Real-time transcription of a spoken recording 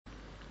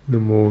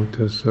Namo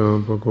tassa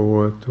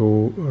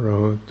bhagavato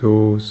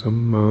arahato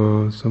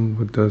samma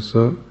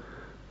sambuddhassa.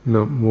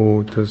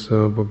 Namo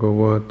tassa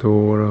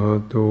bhagavato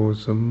arahato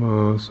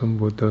samma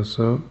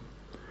sambuddhassa.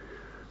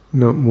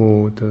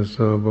 Namo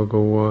tassa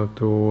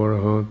bhagavato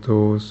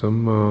arahato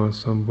samma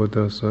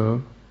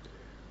sambuddhassa.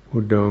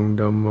 Buddhang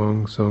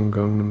dhammang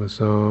sanghang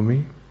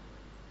namasami.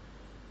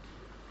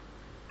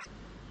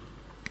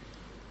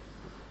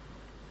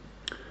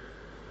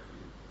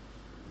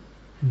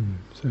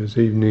 So this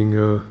evening,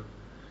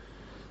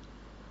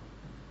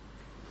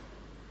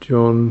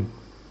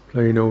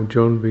 plain old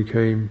John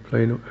became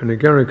plain old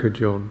Anagarika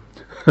John.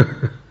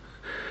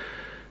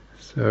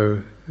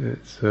 So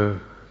it's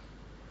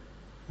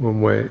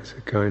one way it's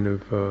a kind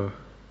of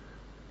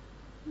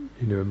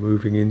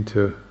moving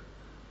into a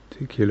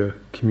particular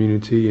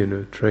community and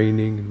a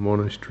training and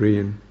monastery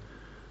and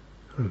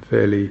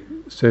fairly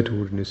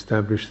settled and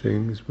established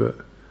things, but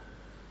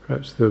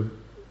perhaps the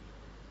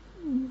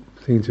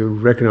thing to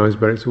recognise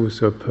about it's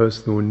also a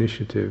personal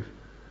initiative.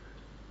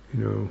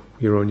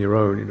 You're on your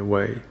own in a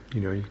way.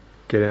 You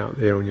get out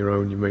there on your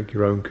own, you make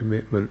your own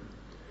commitment,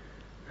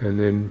 and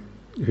then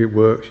if it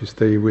works, you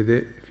stay with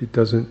it. If it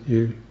doesn't,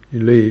 you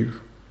leave.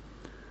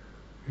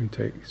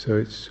 So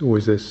it's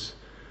always this.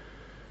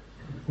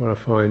 What I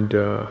find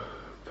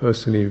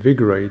personally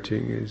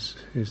invigorating is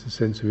the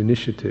sense of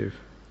initiative.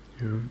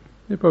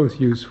 They're both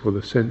useful.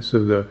 The sense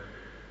of the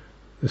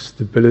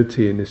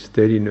stability and the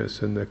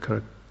steadiness, and the kind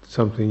of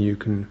something you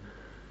can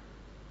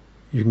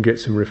get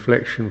some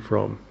reflection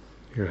from.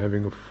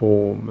 Having a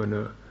form and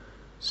a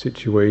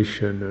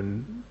situation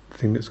and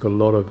thing that's got a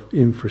lot of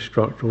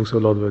infrastructure, also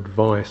a lot of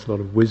advice, a lot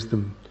of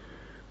wisdom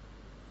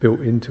built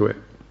into it.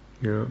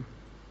 Some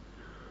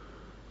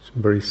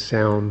very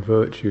sound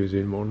virtues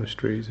in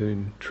monasteries and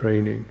in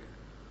training,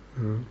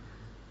 and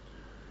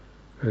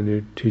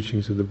the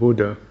teachings of the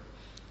Buddha.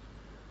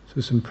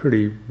 So some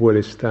pretty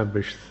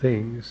well-established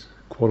things,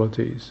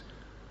 qualities,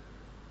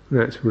 and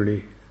that's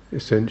really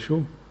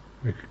essential.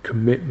 Make a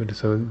commitment to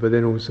something, but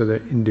then also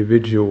that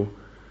individual.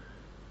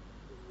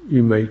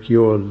 You make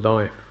your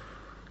life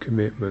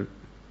commitment.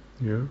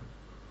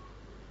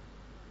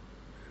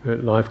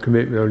 That life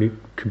commitment only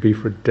can be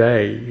for a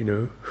day.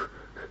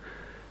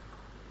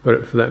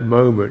 But for that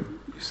moment,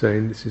 you're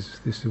saying this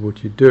is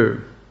what you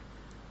do.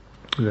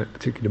 And that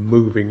particular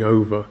moving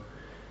over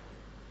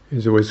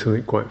is always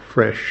something quite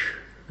fresh.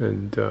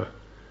 And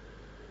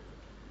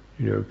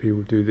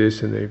people do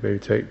this, and they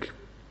take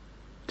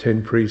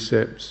 10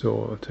 precepts,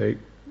 or take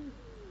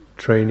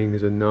training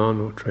as a nun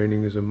or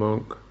training as a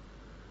monk.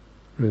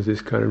 There's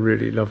this kind of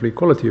really lovely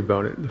quality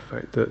about it, the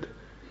fact that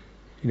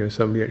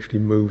somebody actually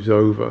moves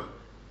over,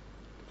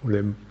 or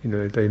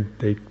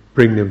they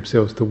bring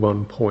themselves to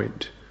one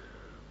point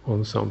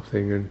on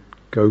something and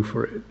go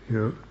for it,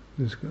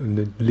 and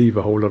they leave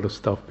a whole lot of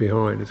stuff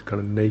behind. There's kind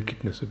of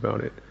nakedness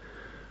about it.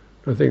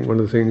 I think one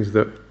of the things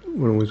that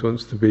one always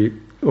wants to be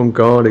on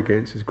guard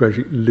against is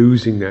gradually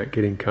losing that,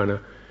 getting kind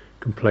of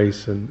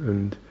complacent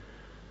and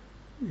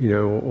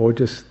or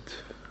just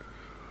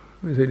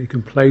not really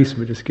complacent,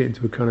 but just get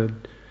into a kind of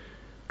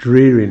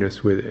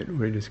dreariness with it,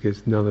 where it just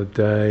gets another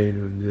day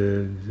and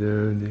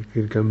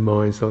the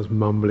mind starts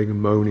mumbling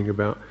and moaning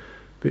about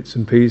bits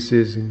and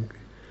pieces and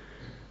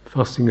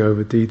fussing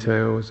over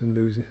details and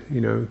losing,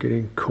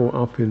 getting caught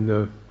up in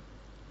the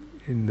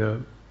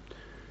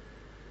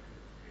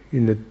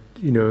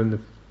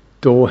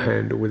door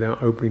handle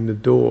without opening the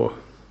door.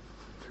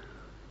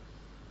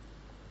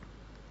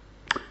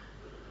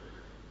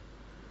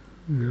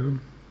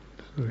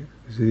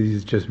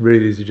 These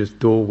are just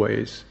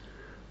doorways.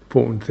 The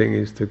important thing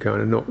is to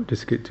kind of not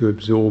just get too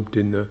absorbed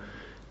in the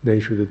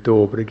nature of the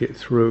door, but to get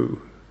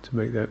through, to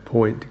make that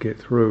point, to get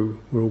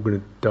through. We're all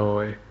going to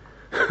die.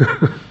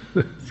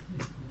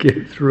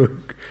 Get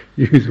through,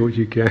 use what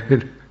you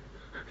can.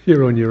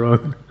 You're on your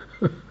own.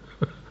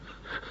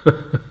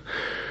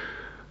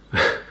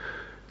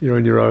 You're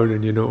on your own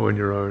and you're not on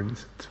your own.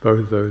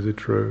 Both those are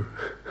true.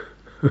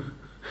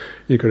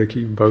 You've got to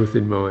keep them both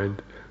in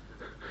mind.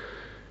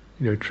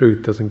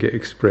 Truth doesn't get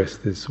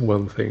expressed as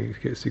one thing. It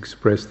gets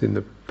expressed in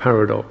the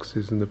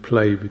paradoxes and the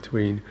play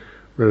between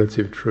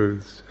relative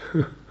truths.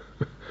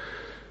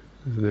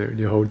 When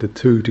you hold the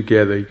two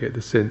together, you get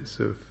the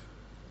sense of,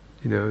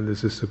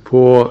 there's a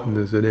support and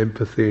there's an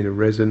empathy and a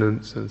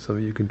resonance and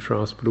something you can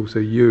trust, but also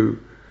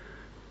you've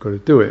got to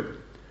do it.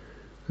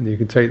 And you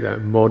can take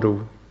that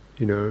model,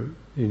 in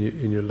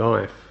your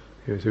life.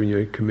 So in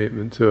your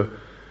commitment to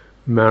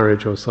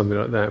marriage or something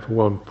like that, for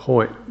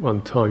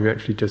one time you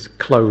actually just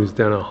close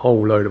down a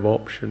whole load of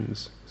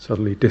options,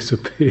 suddenly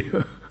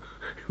disappear.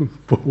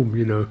 Boom,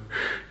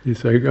 you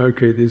say,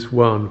 okay, this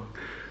one,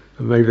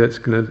 and maybe that's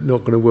not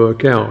going to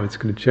work out, it's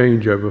going to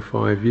change over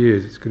 5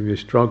 years, it's going to be a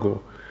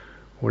struggle,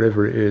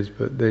 whatever it is,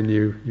 but then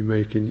you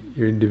make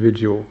your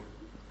individual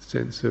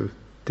sense of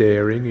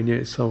daring, and yet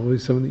it's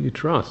always something that you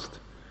trust,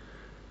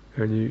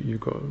 and you've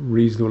got a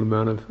reasonable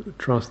amount of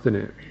trust in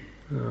it.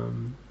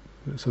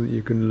 Something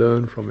you can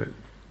learn from it,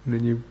 and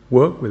then you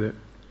work with it.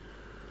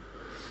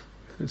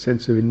 A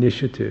sense of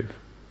initiative.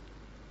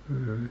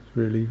 It's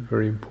really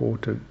very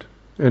important.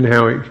 And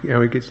how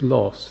it gets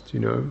lost,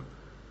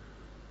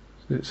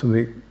 It's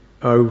something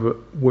over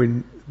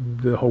when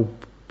the whole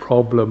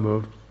problem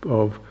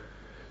of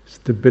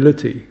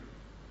stability,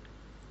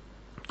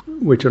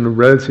 which on a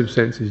relative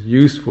sense is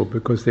useful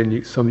because then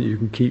it's something you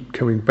can keep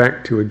coming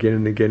back to again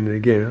and again and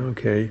again.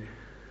 Okay,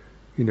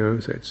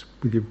 so it's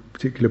with your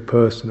particular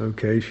person.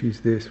 Okay, she's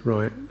this,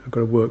 right? I've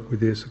got to work with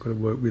this. I've got to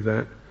work with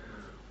that.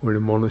 Or in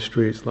a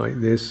monastery, it's like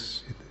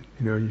this.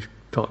 You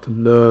start to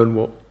learn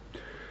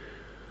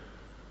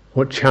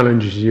what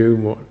challenges you,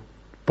 what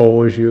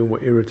bores you,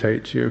 what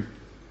irritates you,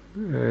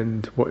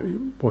 and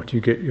what you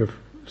get your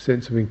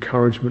sense of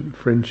encouragement and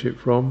friendship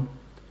from.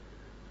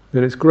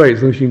 Then it's great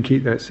as long as you can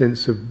keep that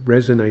sense of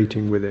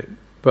resonating with it.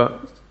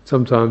 But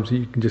sometimes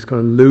you can just kind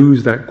of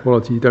lose that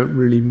quality. You don't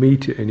really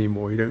meet it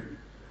anymore. You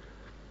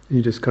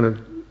just kind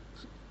of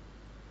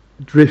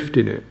drift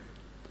in it,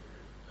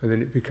 and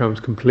then it becomes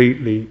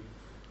completely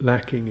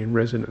lacking in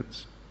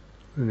resonance,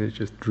 and it's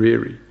just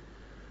dreary.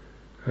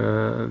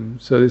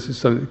 So this is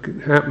something that can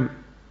happen,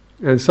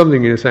 and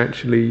something that's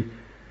actually,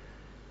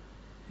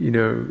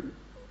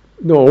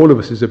 not all of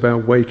us is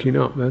about waking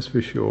up. That's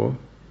for sure.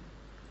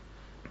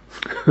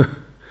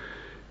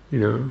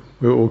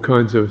 We're all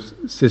kinds of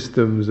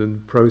systems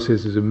and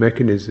processes and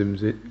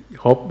mechanisms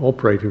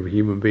operating for a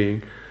human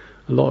being.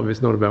 A lot of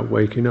it's not about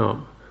waking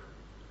up.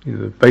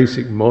 The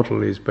basic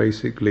model is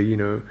basically,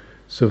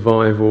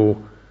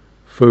 survival,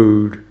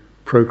 food,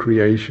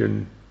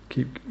 procreation.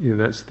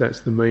 That's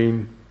the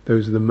main.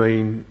 Those are the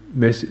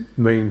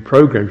main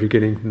programs you're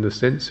getting from the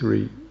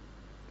sensory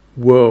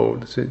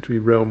world, the sensory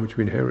realm which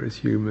we inherit as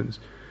humans.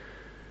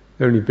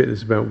 The only bit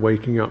that's about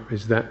waking up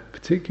is that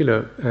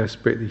particular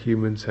aspect that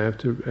humans have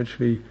to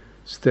actually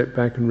step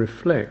back and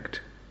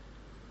reflect.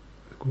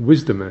 The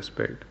wisdom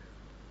aspect.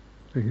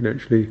 They can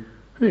actually,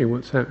 hey,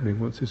 what's happening?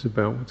 What's this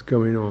about? What's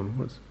going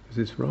on? Is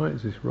this right?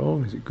 Is this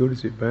wrong? Is it good?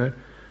 Is it bad?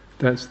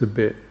 That's the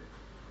bit.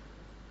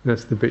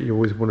 That's the bit you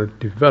always want to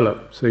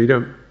develop. So you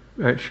don't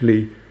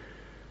actually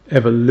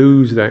ever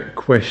lose that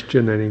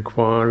question and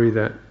inquiry,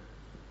 that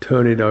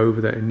turn it over,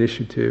 that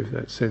initiative,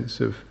 that sense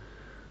of,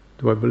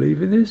 do I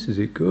believe in this? Is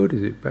it good?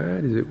 Is it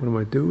bad? What am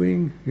I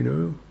doing?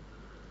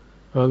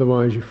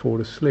 Otherwise you fall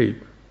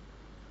asleep.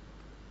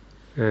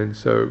 And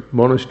so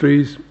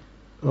monasteries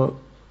are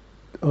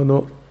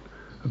not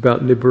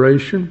about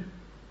liberation.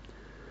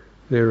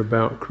 They're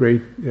about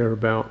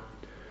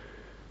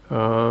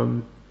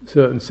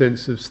certain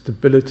sense of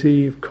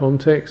stability of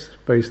context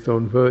based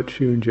on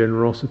virtue and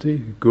generosity.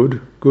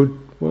 Good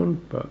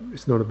one, but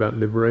it's not about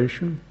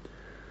liberation.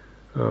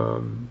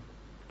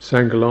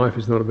 Sangha life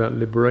is not about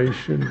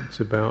liberation.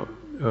 It's about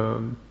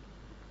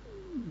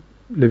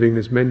living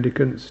as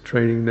mendicants,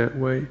 training that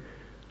way.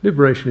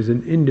 Liberation is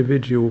an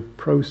individual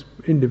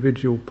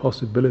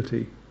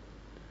possibility,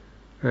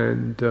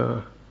 and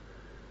a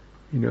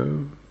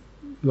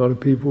lot of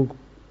people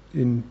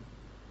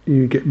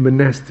you get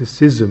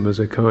monasticism as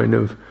a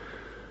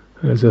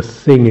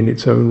thing in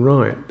its own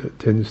right that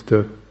tends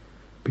to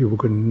people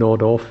can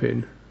nod off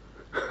in,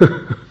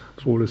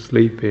 fall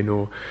asleep in,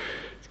 or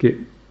get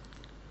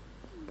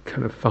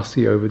kind of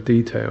fussy over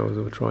details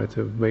or try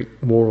to make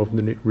more of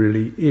than it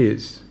really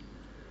is.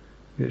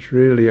 It's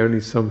really only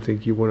something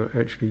you want to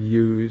actually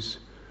use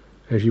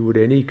as you would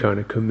any kind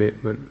of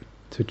commitment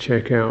to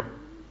check out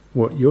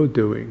what you're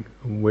doing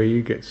and where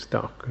you get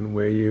stuck and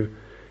where you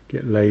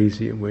get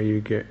lazy and where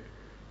you get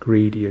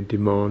greedy and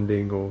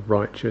demanding or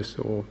righteous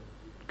or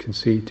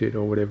conceited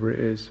or whatever it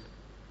is.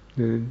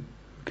 And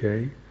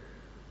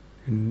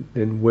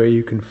then where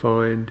you can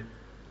find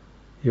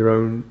your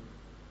own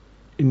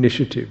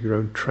initiative, your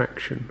own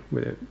traction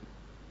with it.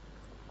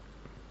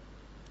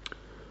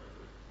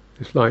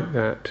 It's like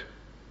that.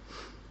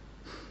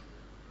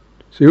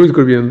 So you always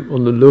got to be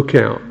on the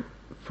lookout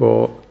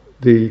for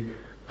the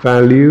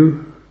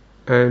value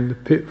and the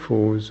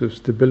pitfalls of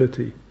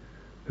stability.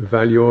 The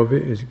value of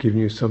it is giving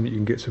you something you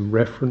can get some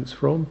reference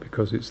from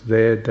because it's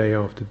there day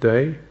after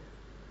day,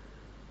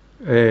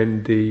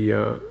 and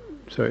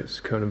so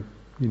it's kind of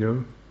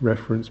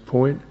reference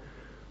point.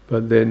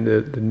 But then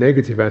the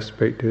negative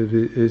aspect of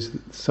it is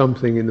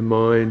something in the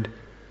mind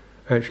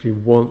actually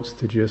wants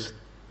to just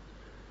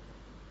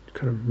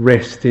kind of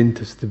rest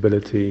into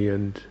stability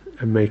and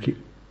make it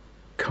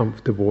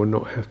comfortable and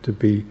not have to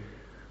be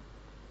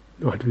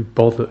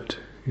bothered,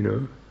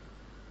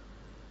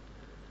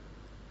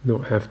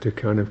 not have to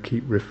kind of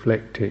keep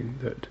reflecting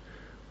that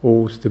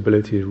all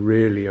stability is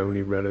really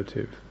only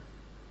relative.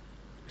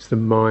 It's the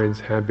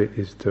mind's habit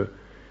is to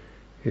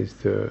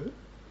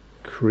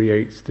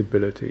create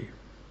stability.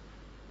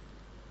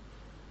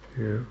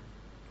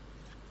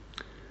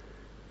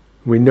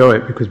 We know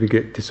it because we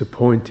get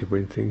disappointed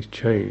when things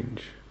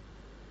change.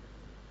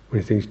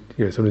 When things,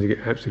 sometimes you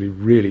get absolutely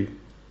really,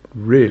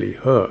 really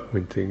hurt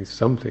when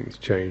some things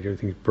change, when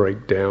things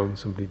break down,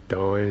 somebody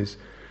dies,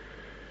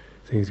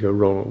 things go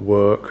wrong at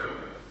work,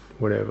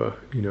 whatever,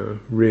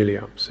 really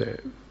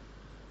upset.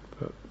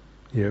 But,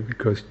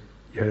 because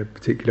you had a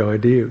particular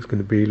idea it was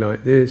going to be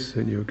like this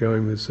and you were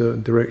going with a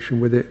certain direction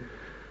with it,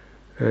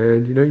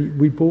 And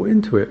we bought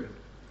into it,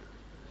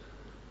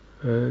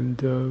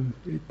 and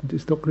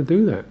it's not going to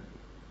do that.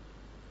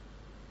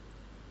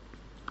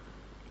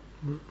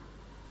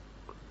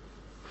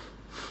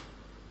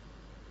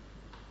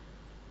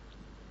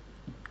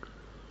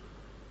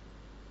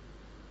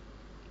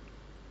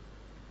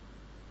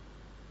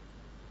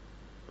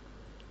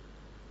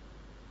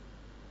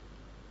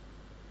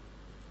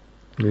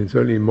 And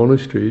certainly in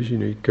monasteries,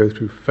 you go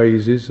through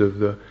phases of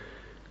the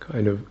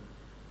kind of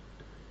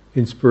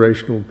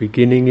inspirational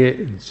beginning it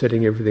and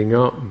setting everything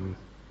up and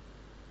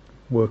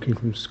working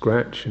from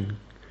scratch, and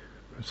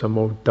some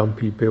old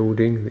dumpy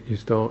building that you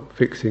start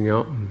fixing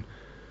up, and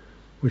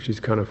which is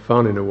kind of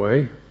fun in a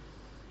way,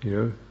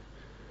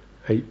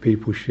 8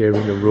 people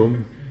sharing a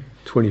room,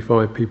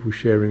 25 people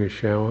sharing a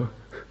shower,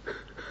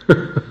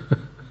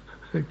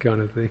 that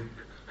kind of thing,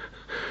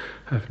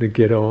 having to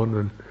get on,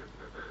 and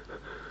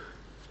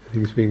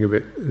things being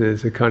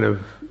there's a kind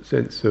of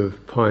sense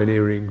of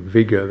pioneering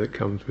vigour that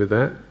comes with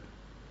that,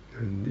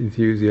 and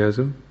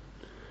enthusiasm.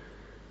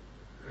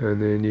 And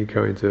then you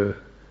go into,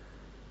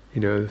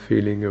 the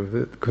feeling of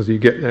it, because you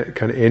get that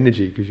kind of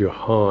energy because you're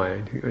high.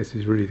 You think, this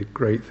is really the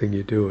great thing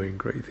you're doing.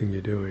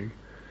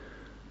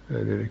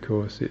 And then of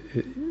course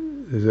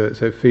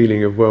there's a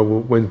feeling of,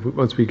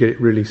 once we get it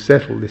really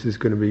settled, this is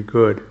going to be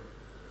good.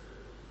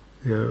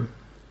 And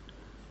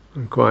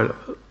quite,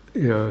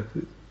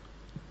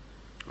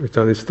 we've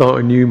done this, start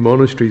a new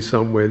monastery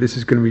somewhere, this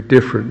is going to be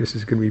different, this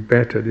is going to be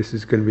better, this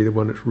is going to be the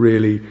one that's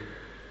really,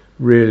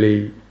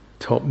 really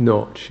top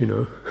notch,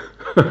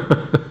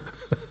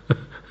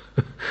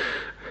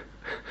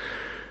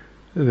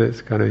 And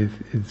that's kind of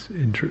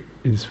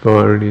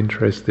inspiring,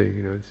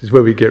 interesting, This is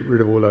where we get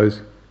rid of all those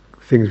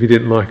things we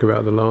didn't like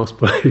about the last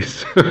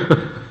place.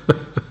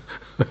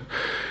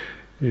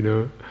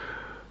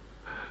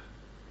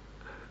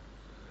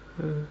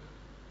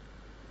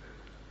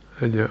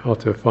 And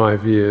after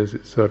 5 years,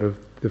 it's sort of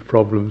the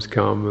problems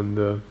come,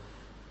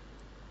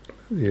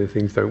 and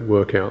things don't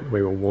work out the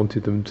way we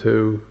wanted them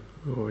to,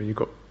 or you've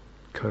got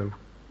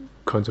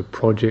kinds of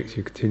projects,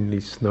 you're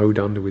continually snowed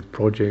under with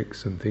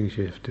projects and things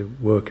you have to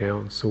work out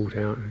and sort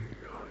out, and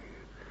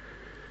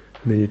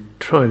then you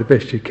try the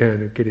best you can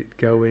to get it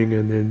going,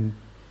 and then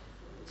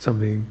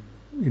something,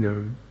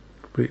 the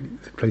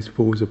place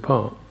falls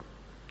apart.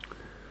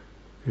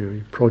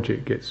 Your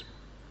project gets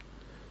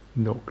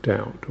knocked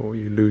out, or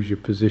you lose your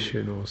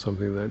position, or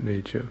something of that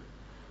nature.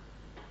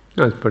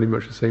 That's pretty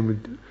much the same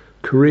with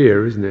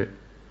career, isn't it?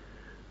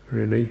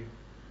 Really,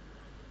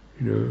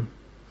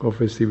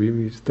 obviously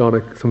we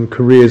start some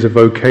careers are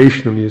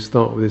vocational. You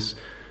start with this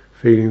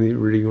feeling that you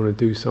really want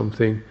to do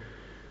something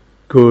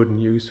good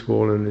and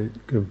useful, and it's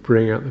going to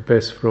bring out the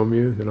best from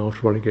you. Then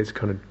after a while, it gets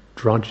kind of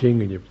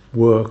drudging, and you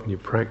work and you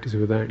practice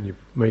with that, and you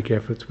make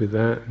efforts with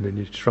that, and then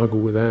you struggle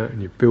with that, and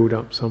you build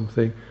up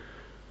something,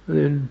 and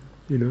then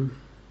it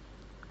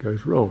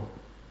goes wrong.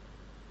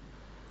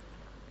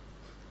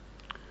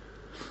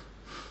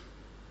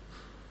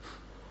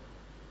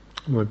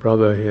 My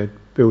brother, he had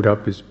built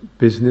up his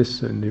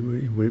business, and he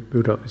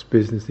built up his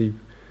business. A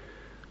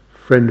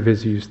friend of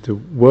his who used to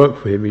work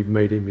for him, he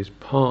made him his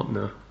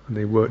partner, and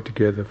they worked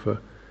together for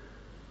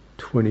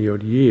 20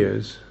 odd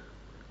years.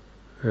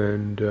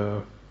 And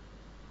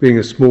being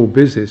a small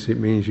business, it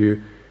means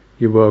you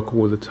work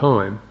all the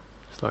time.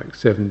 It's like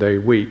 7-day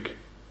week.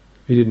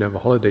 He didn't have a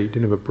holiday, he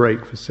didn't have a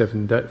break for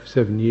 7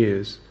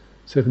 years.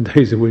 7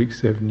 days a week,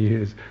 7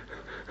 years.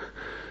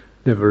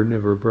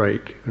 never a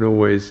break. And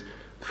always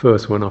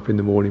first one up in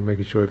the morning,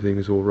 making sure everything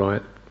is all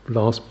right.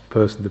 Last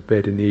person to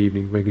bed in the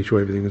evening, making sure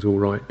everything is all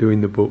right.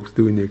 Doing the books,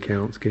 doing the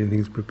accounts, getting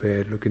things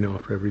prepared, looking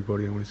after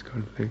everybody, all this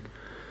kind of thing.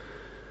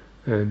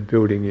 And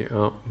building it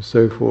up and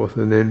so forth.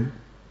 And then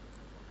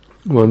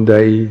one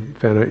day he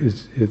found out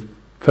his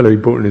fellow he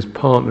brought in, his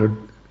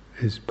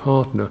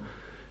partner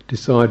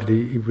decided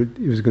he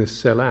was going to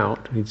sell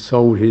out. He'd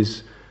sold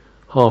his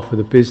half of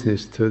the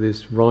business to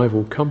this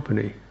rival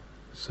company.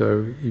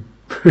 So he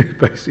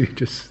basically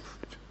just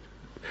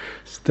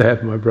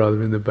stabbed my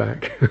brother in the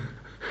back.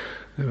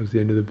 That was the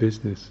end of the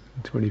business.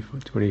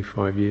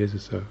 25 years or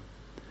so.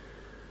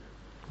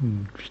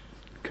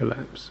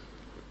 Collapse.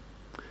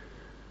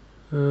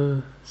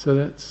 So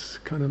that's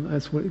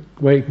the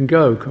way it can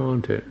go,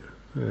 can't it?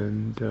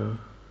 And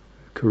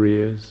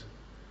careers,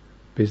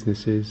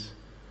 businesses,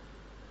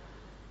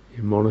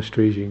 in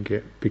monasteries you can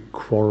get big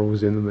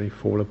quarrels in them, they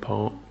fall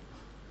apart,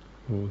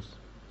 or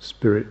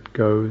spirit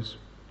goes.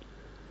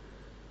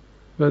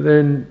 But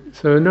then,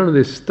 so none of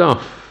this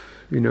stuff,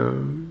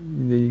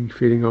 the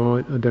feeling,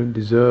 I don't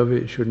deserve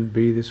it, it shouldn't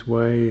be this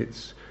way,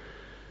 it's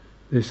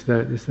this,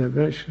 that,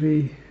 but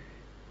actually,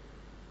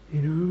 I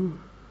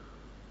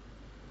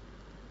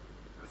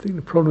think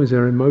the problem is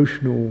our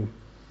emotional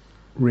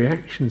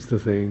reactions to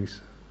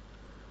things.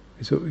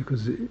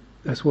 Because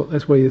that's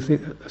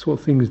what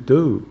things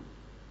do.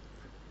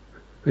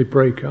 They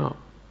break up.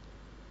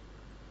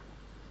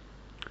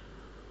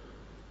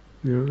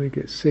 They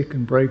get sick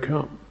and break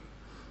up.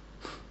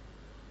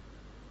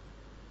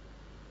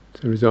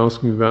 So he's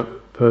asking about a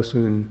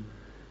person,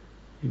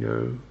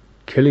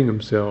 killing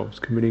themselves,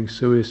 committing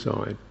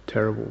suicide,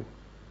 terrible,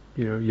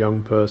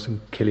 young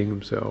person killing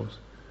themselves.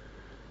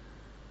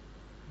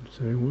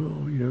 Saying,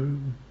 well,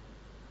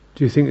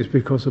 do you think it's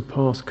because of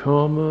past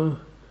karma?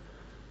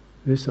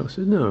 This, I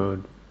said, no, I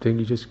think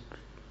he just,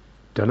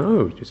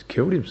 just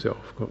killed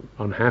himself, got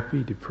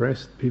unhappy,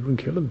 depressed. People can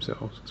kill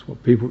themselves. That's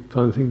what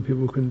kind of thing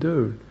people can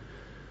do.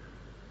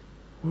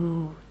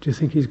 Well, do you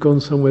think he's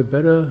gone somewhere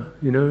better?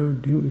 I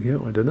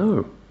don't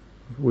know.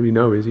 All you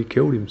know is he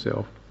killed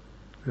himself.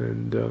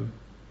 And,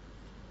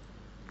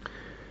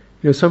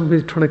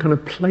 somebody's trying to kind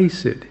of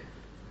place it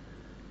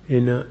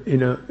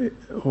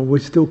or we're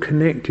still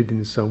connected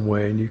in some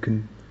way, and you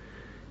can,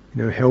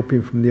 help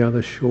him from the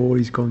other shore.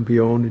 He's gone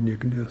beyond, and you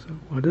can just,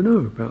 I don't know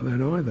about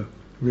that either.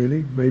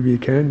 Really, maybe you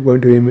can.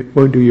 Won't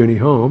do you any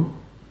harm.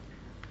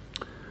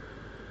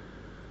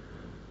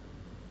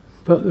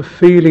 But the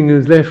feeling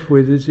is left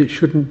with is it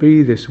shouldn't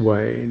be this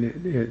way,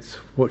 and it's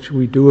what should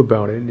we do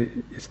about it?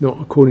 And it's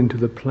not according to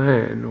the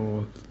plan,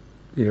 or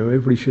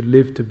everybody should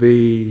live to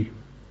be,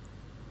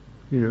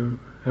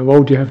 how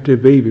old do you have to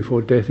be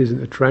before death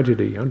isn't a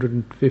tragedy?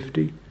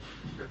 150?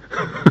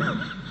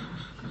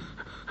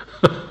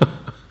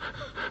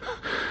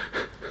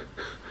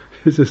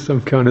 Is there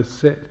some kind of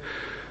set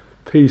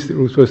piece that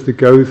we're supposed to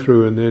go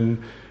through, and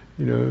then,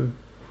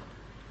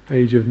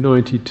 age of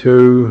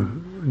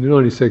 92, the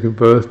 92nd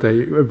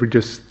birthday, everybody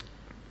just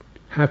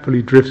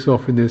happily drifts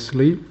off in their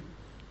sleep?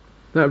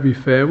 That'd be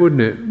fair,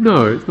 wouldn't it?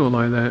 No, it's not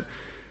like that.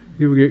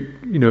 You would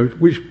get,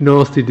 which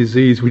nasty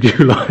disease would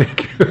you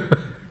like?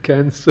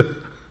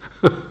 Cancer?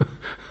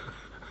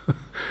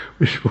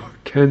 Which one?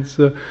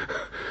 Cancer?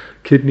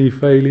 Kidney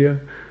failure?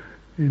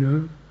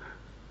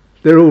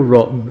 They're all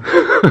rotten.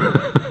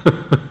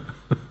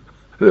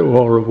 They're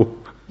horrible,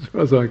 as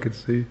far as I can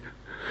see.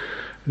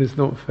 And it's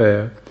not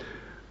fair.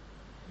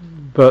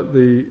 But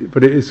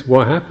it is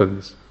what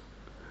happens.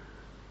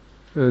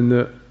 And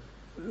the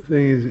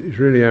thing is, it's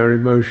really our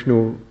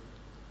emotional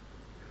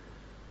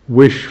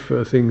wish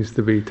for things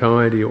to be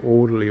tidy or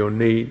orderly or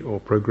neat or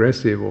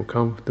progressive or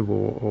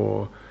comfortable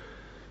or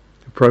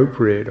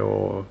appropriate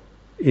or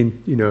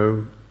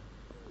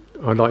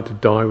I'd like to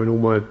die when all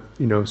my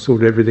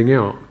sorted everything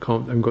out. I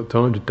haven't got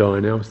time to die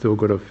now. I've still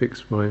got to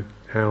fix my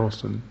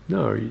house, and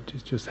no, it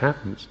just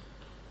happens.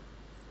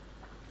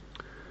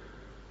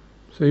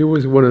 So you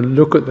always want to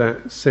look at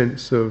that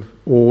sense of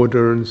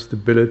order and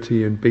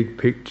stability and big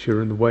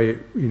picture and the way it,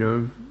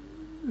 and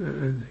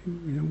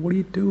what are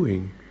you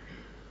doing?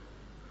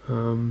 What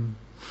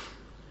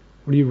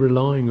are you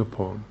relying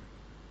upon?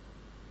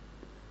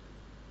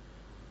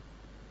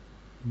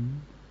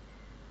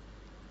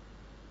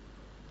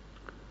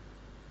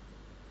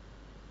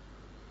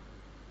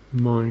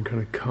 Mind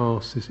kind of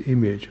casts this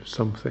image of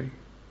something.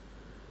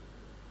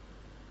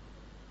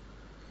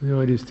 The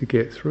idea is to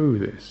get through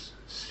this,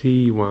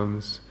 see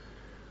one's,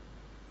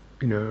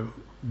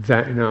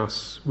 that in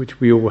us, which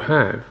we all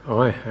have,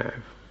 I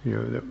have,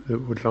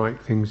 that would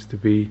like things to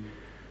be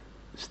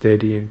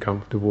steady and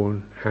comfortable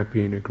and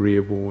happy and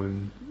agreeable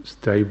and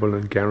stable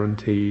and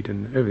guaranteed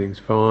and everything's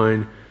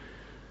fine.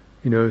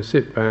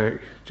 Sit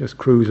back, just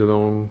cruise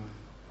along,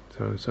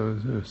 so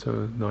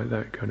like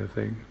that kind of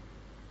thing.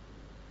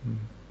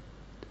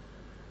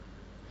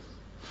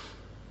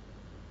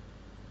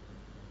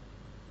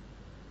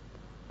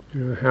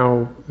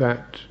 How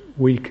that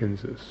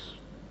weakens us.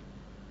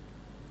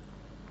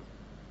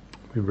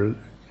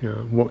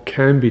 What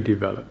can be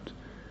developed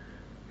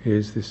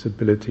is this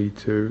ability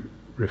to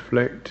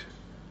reflect,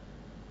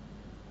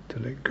 to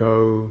let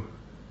go,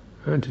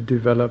 and to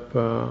develop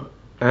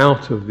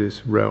out of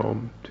this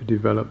realm, to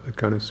develop the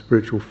kind of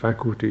spiritual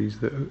faculties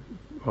that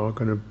are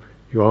going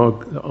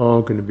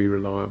to be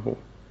reliable.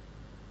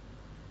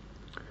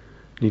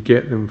 You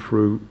get them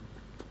through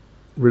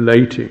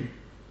relating,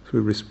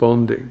 through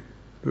responding,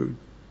 through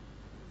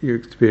your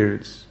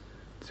experience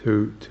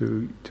to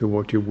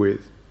what you're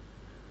with,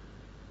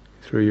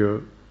 through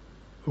your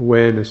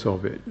awareness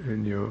of it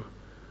and your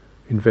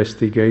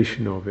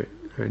investigation of it,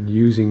 and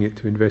using it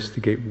to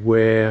investigate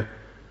where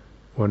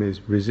one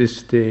is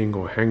resisting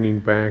or hanging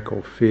back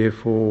or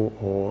fearful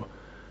or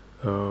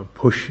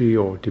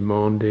pushy or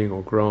demanding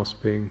or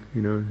grasping.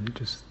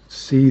 Just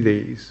see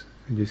these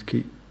and just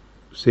keep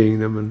seeing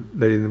them and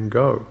letting them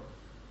go.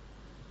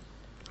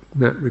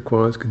 And that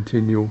requires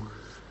continual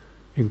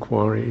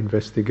inquiry,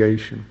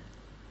 investigation.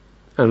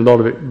 And a lot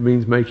of it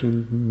means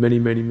making many,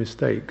 many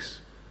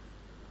mistakes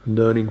and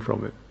learning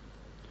from it.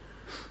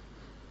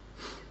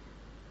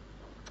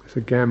 It's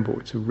a gamble,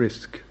 it's a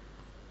risk.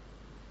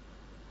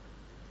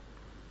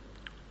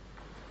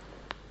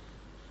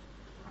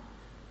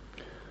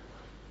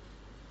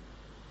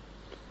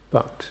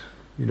 But,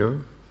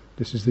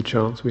 this is the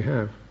chance we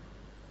have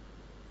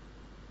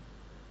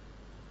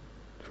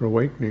for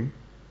awakening.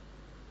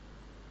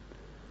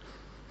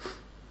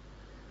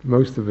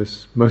 Most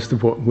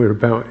of what we're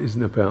about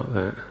isn't about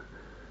that.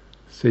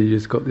 So you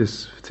just got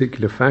this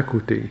particular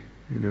faculty,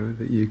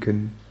 that you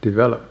can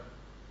develop.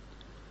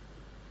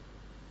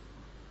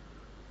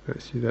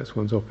 That's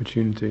one's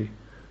opportunity.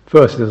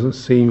 First, it doesn't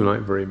seem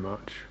like very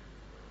much.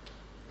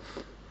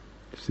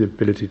 It's the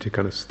ability to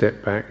kind of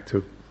step back,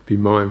 to be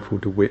mindful,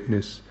 to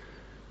witness,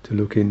 to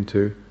look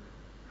into.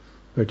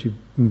 But you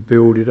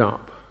build it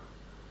up,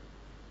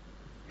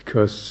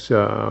 because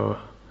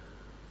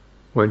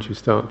once you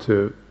start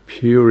to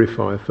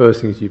purify, the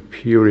first thing is you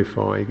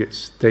purify, you get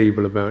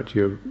stable about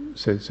your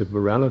sense of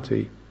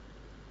morality.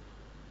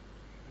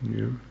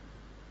 And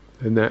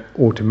that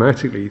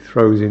automatically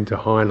throws into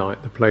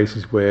highlight the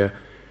places where,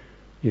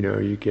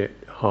 you get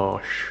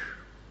harsh,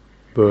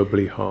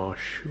 verbally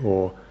harsh,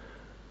 or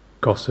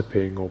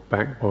gossiping, or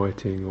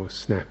backbiting, or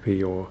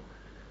snappy, or,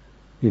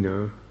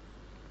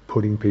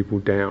 putting people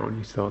down.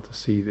 You start to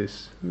see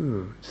this,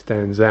 it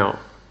stands out.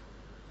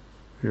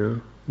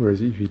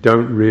 Whereas if you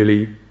don't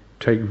really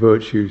take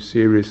virtue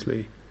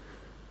seriously,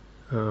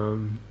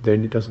 then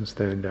it doesn't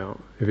stand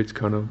out. If it's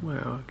kind of, well,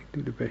 I can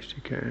do the best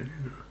you can,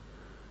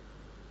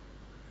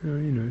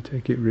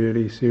 take it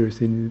really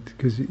seriously,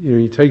 because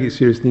you take it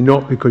seriously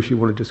not because you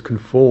want to just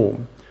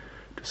conform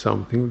to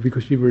something, but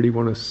because you really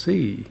want to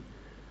see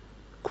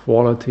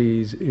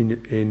qualities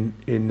in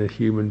the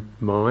human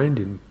mind,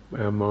 in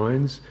our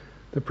minds,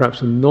 that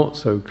perhaps are not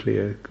so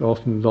clear.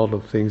 Often a lot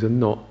of things are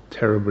not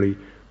terribly,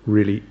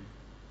 really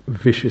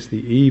viciously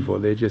evil.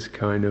 They're just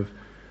kind of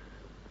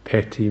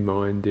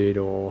petty-minded,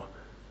 or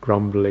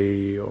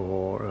grumbly,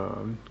 or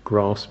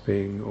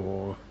grasping,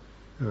 or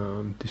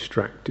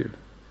distractive.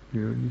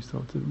 And you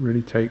start to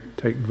really take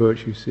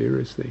virtue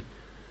seriously,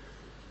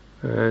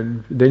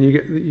 and then you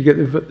get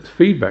the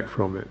feedback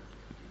from it.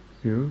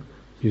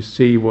 You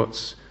see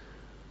what's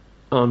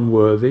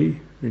unworthy,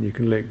 and you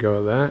can let go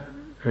of that,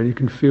 and you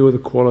can feel the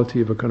quality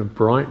of a kind of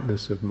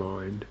brightness of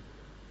mind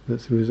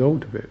that's the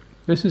result of it.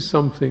 This is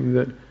something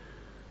that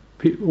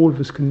all of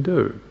us can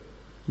do.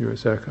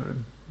 It's a kind of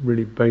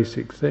really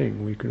basic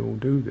thing. We can all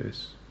do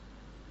this,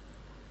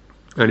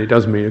 and it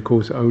does mean, of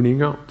course,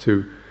 owning up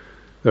to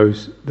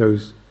those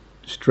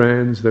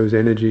strands, those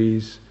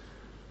energies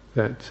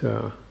that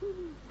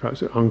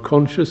perhaps are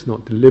unconscious,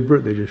 not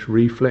deliberate. They're just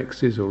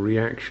reflexes or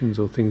reactions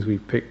or things we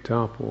picked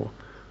up or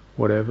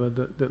whatever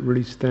that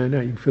really stand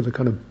out. You can feel the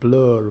kind of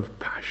blur of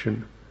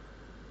passion,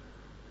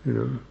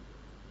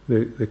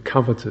 the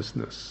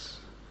covetousness,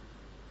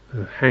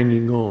 the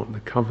hanging on, the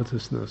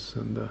covetousness,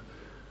 and the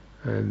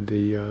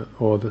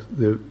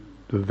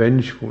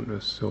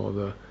vengefulness,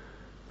 or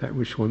that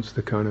which wants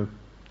to kind of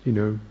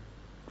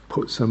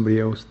put somebody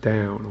else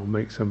down or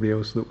make somebody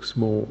else look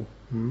small.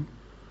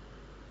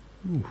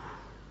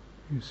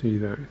 You see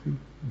that?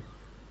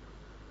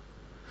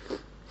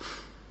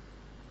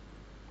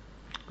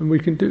 And we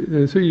can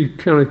do so. You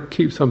kind of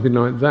keep something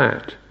like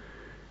that.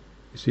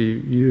 You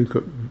see, you look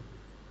at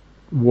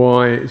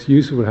why it's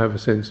useful to have a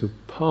sense of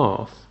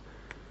path.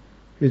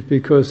 Is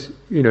because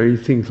you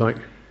think like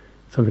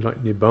something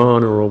like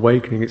nibbana or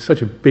awakening. It's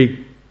such a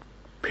big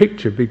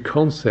picture, big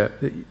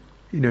concept that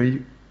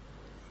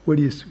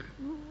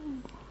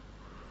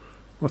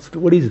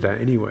what is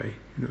that anyway?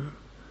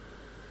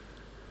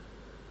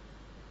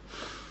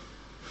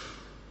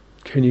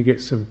 Can you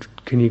get some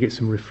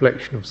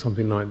reflection of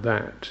something like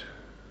that?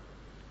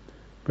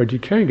 But you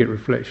can get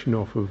reflection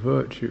off of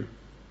virtue,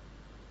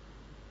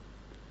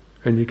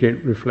 and you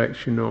get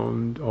reflection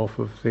off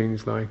of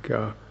things like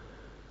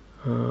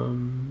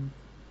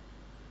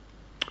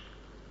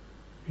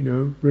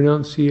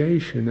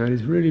renunciation. That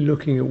is really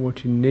looking at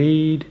what you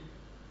need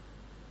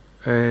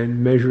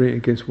and measuring it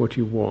against what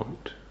you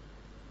want,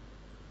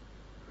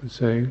 and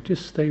saying,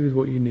 just stay with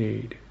what you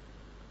need.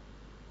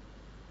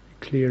 Be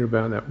clear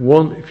about that.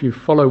 Want, if you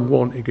follow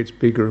want, it gets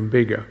bigger and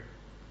bigger.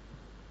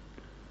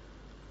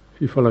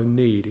 If you follow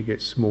need, it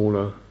gets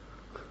smaller.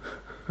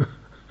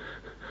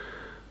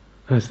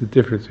 That's the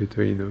difference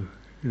between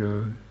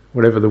them.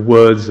 Whatever the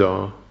words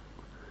are,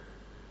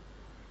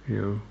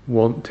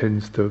 want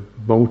tends to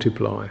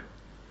multiply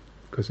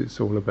because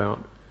it's all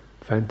about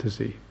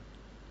fantasy.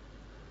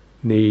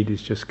 Need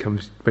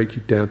comes make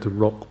you down to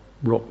rock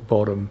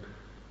bottom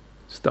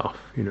stuff,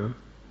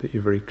 that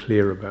you're very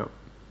clear about.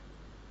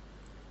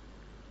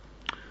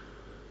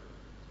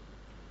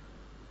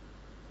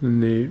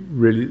 And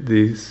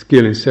the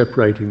skill in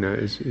separating that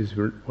is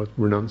what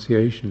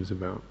renunciation is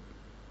about.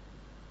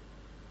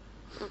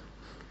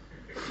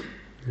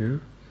 Yeah.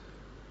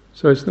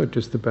 So it's not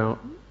just about,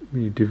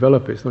 when you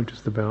develop it, it's not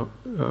just about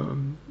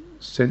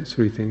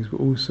sensory things,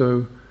 but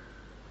also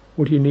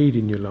what do you need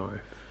in your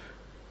life?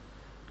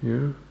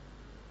 Yeah.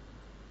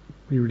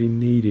 What do you really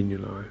need in your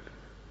life?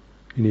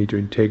 You need your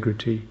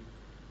integrity.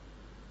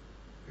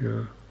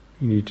 Yeah.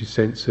 You need your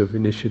sense of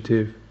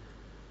initiative.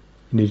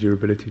 You need your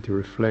ability to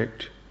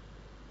reflect.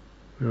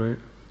 Right?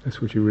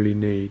 That's what you really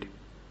need.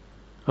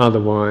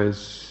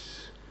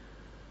 Otherwise,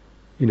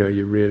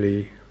 you're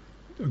really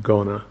a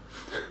goner.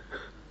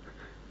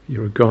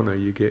 You're a goner.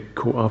 You get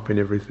caught up in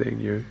everything.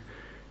 You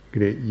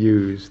get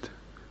used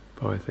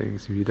by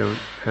things if you don't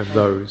have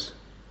those.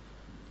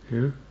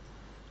 Yeah.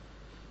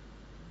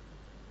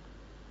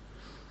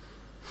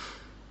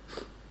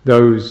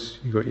 Those,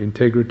 you've got your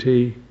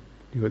integrity,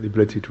 you've got the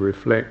ability to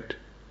reflect,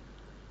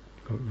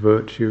 you've got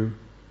virtue.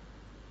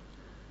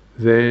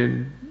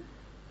 Then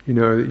You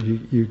know that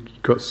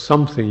you've got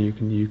something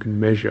you can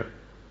measure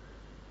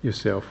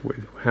yourself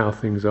with, how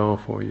things are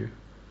for you,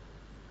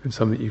 and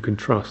something you can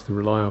trust and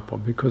rely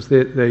upon, because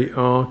they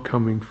are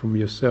coming from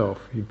yourself,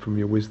 from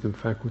your wisdom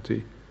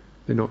faculty.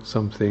 They're not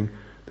something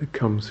that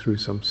comes through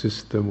some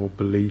system or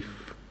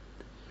belief.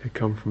 They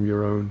come from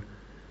your own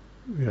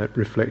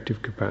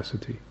reflective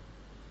capacity,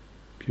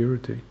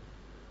 purity.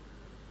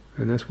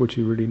 And that's what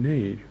you really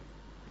need,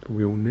 what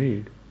we all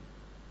need.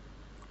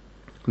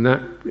 And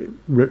that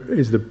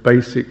is the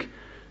basic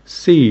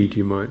seed,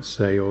 you might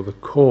say, or the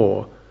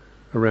core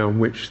around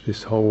which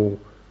this whole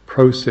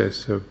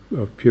process of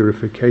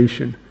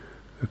purification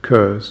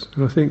occurs.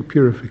 And I think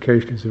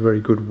purification is a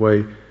very good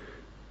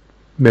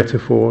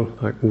metaphor,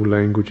 like all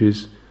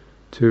languages,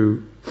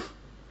 to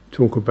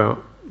talk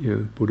about,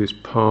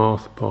 Buddhist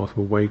path of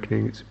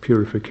awakening. It's a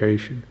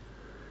purification.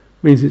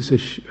 It means it's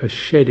a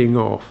shedding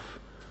off,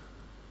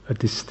 a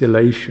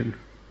distillation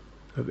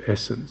of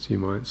essence, you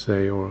might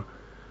say, or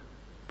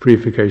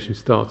purification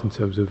starts in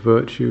terms of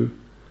virtue,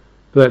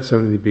 but that's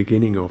only the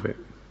beginning of it.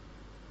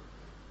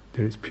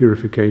 Then it's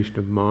purification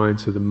of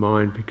mind, so the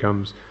mind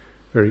becomes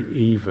very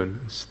even,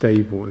 and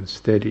stable and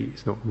steady.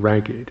 It's not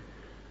ragged.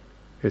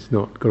 It's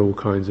not got all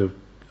kinds of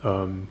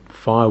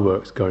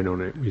fireworks going on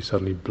it where you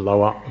suddenly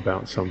blow up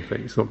about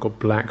something. It's not got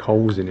black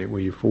holes in it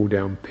where you fall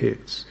down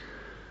pits.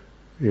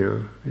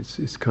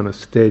 It's kind of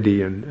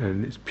steady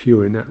and it's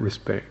pure in that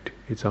respect.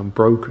 It's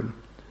unbroken.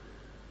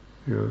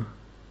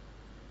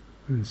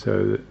 And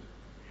so that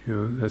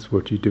that's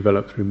what you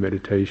develop through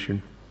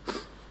meditation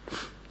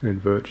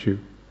and virtue.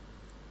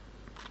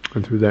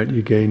 And through that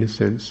you gain a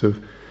sense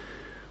of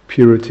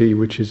purity,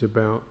 which is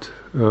about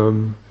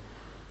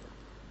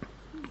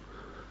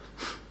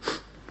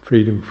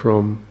freedom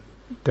from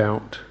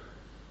doubt.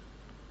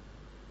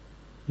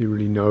 You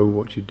really know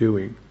what you're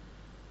doing.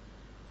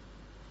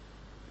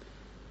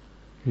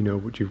 You know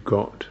what you've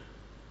got.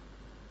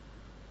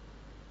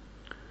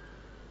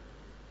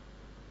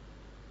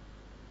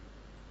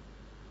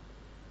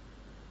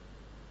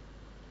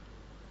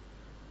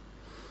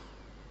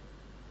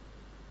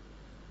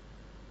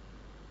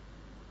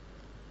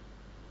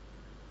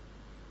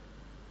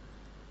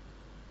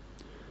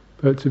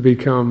 But to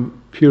become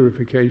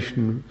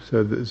purification,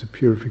 so that there's a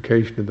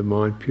purification of the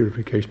mind,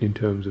 purification in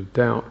terms of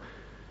doubt,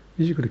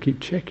 is you've got to keep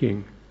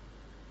checking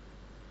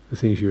the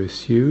things you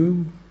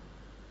assume,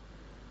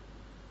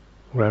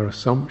 or our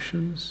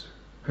assumptions,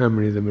 how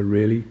many of them are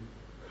really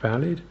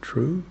valid,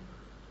 true.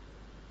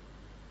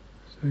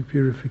 So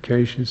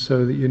purification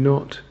so that you're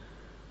not,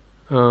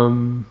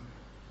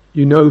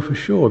 you know for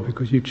sure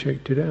because you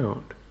checked it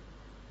out.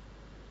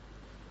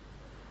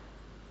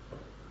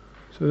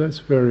 So that's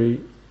very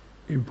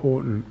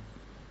important.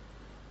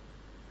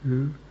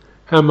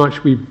 How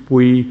much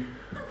we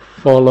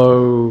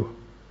follow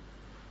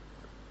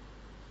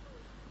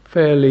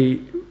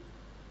fairly,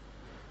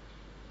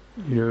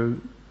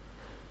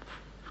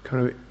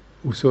 kind of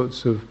all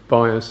sorts of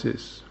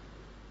biases,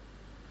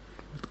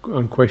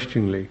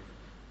 unquestioningly.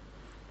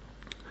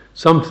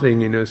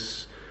 Something in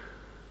us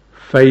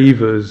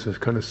favours a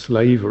kind of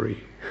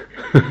slavery.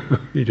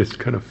 You just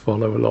kind of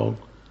follow along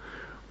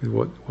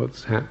with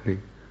what's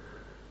happening.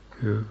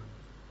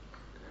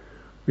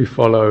 We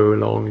follow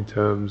along in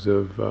terms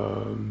of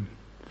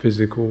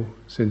physical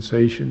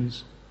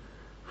sensations,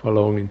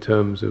 follow along in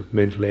terms of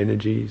mental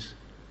energies,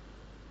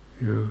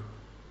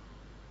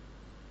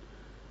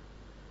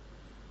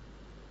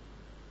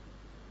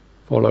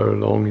 follow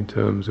along in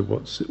terms of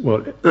what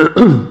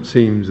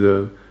seems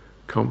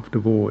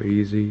comfortable or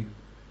easy.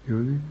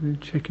 Then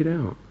check it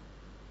out.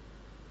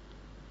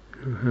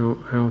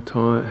 How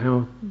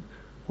tired?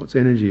 What's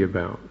energy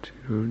about?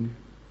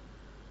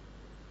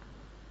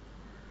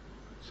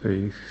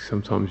 So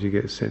sometimes you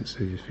get a sense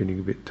of you're feeling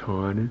a bit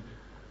tired, and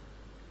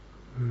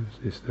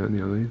this, that, and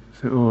the other.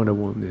 So, I don't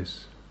want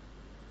this.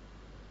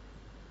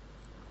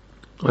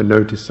 I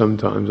notice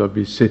sometimes I'd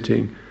be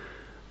sitting,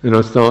 and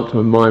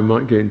my mind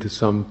might get into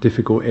some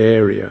difficult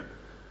area,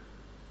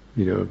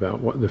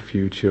 about what the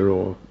future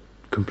or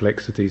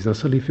complexities, and I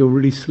suddenly feel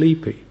really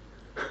sleepy.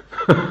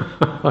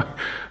 I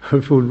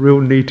feel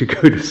real need to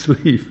go to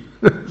sleep.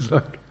 It's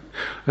like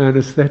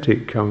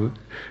anaesthetic comes.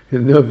 The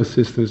nervous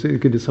system is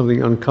into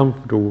something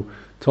uncomfortable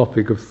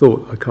topic of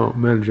thought I can't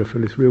manage. I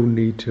feel this real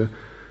need to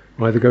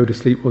either go to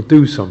sleep or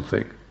do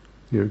something.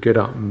 Get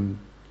up and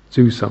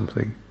do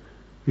something.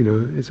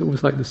 It's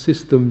almost like the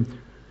system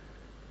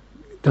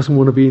doesn't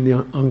want to be in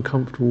the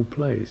uncomfortable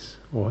place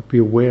or be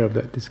aware of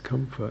that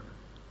discomfort.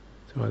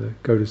 So either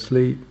go to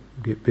sleep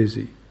or get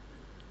busy.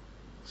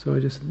 So I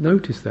just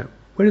noticed that.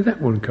 Where did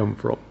that one come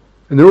from?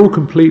 And they're all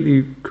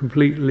completely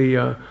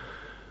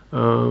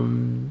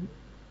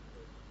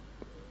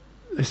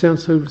they sound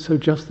so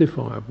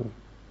justifiable.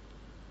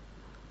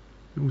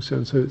 They all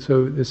sound so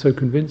they're so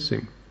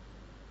convincing.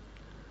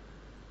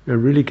 I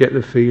really get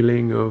the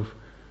feeling of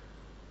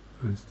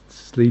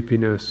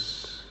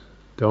sleepiness,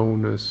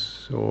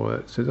 dullness, or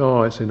it says,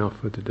 it's enough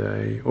for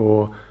today,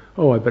 or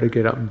I better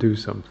get up and do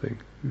something.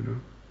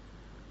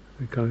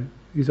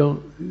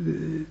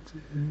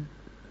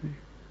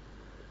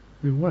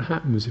 I mean, what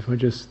happens if I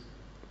just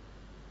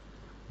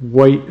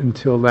wait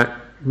until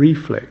that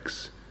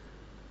reflex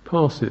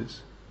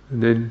passes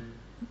and then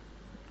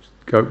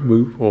go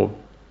move or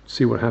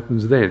see what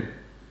happens then?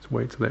 Just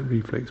wait till that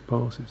reflex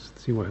passes,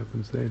 see what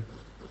happens then.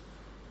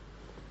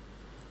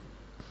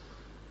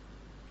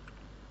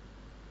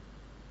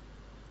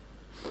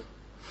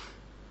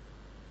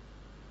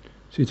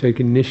 So you take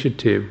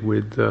initiative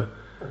with in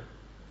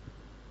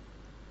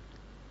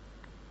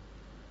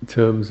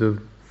terms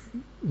of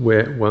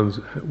where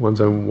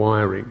one's own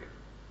wiring.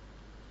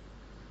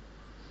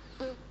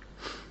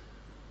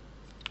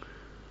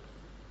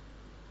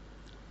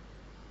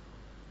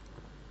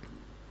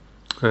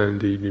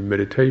 And in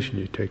meditation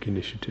you take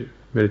initiative.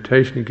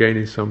 Meditation again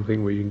is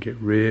something where you can get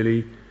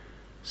really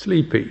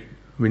sleepy.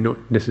 I mean,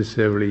 not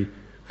necessarily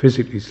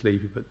physically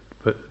sleepy,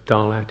 but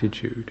dull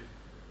attitude.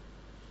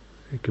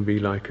 It can be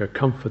like a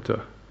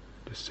comforter,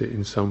 just sit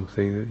in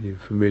something that you're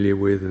familiar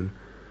with, and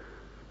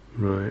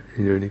and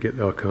you get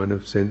that kind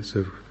of sense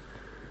of,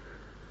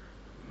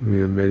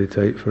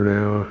 meditate for an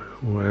hour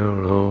or hour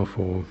and a half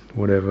or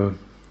whatever,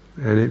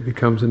 and it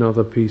becomes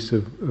another piece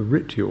of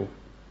ritual.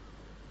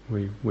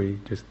 We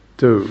just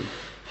do,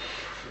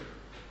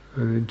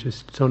 and then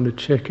just trying to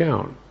check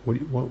out what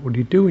do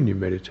you do when you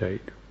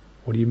meditate?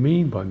 What do you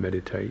mean by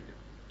meditate?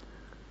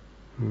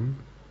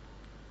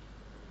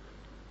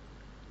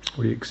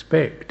 What do you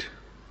expect?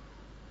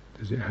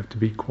 Does it have to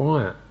be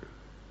quiet?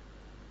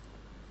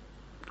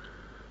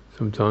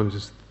 Sometimes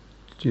it's,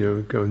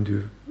 go and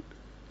do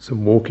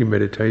some walking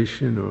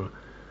meditation, or,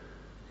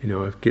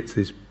 it gets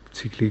this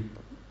particularly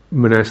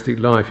monastic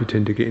life, you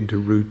tend to get into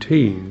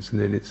routines, and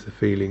then it's the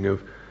feeling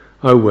of,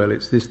 oh well,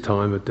 it's this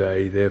time of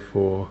day,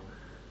 therefore,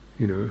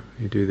 you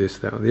do this,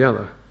 that or the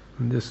other.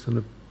 And just sort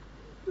of,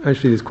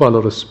 actually there's quite a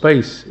lot of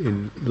space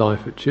in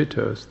life at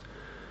Chithurst.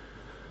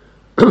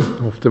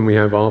 Often we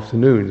have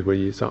afternoons where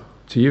it's up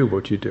to you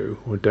what you do,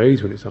 or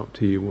days when it's up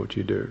to you what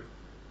you do.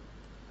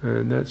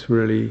 And that's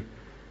really,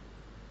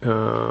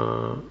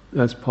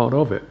 that's part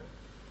of it.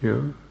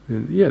 And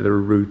there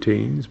are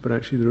routines, but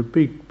actually there are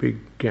big, big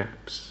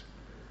gaps.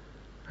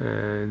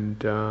 And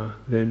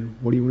then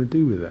what do you want to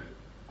do with that?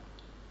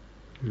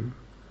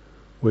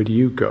 Where do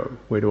you go?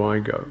 Where do I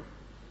go?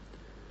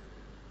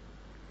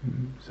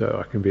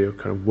 So I can be a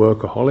kind of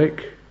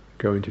workaholic,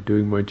 go into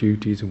doing my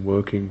duties and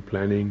working,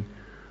 planning,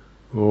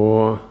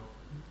 or,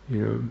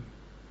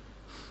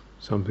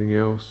 something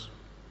else.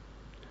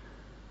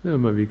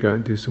 Maybe go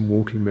and do some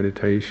walking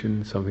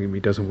meditation, something if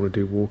he doesn't want to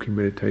do walking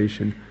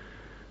meditation,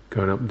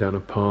 going up and down a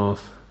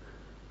path,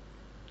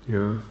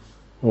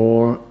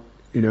 or,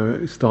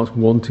 it starts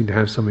wanting to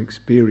have some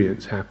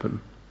experience happen.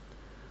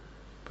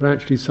 But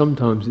actually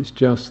sometimes it's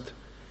just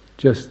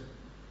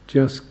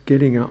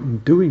getting up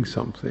and doing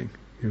something,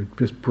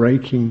 just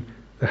breaking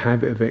the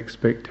habit of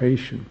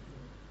expectation.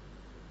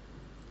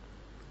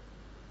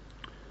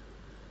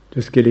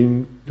 Just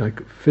getting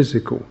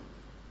physical,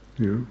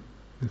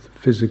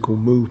 physical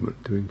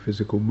movement, doing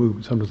physical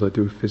movement. Sometimes I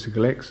do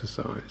physical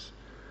exercise,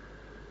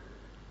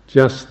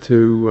 just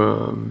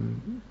to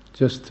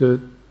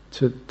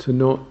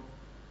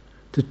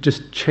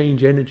just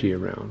change energy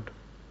around,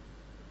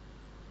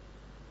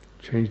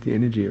 change the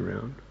energy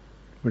around.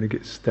 When it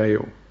gets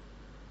stale,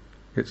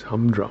 gets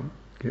humdrum,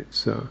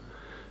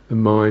 the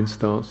mind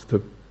starts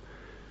to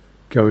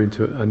go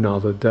into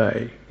another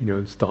day,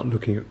 and start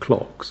looking at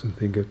clocks and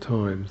think of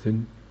times,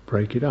 then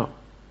break it up.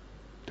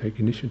 Take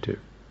initiative.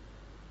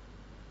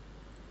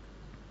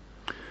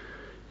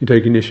 You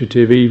take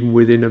initiative even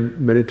within a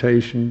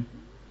meditation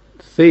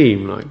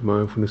theme, like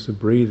mindfulness of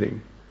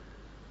breathing,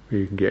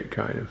 where you can get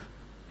kind of,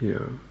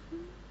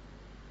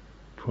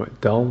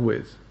 quite dull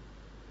with.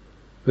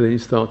 But then you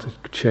start to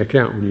check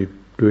out when you're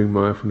doing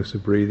mindfulness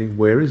of breathing,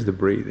 where is the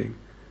breathing?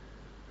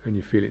 And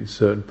you feel it in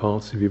certain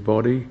parts of your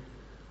body,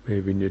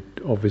 maybe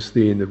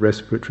obviously in the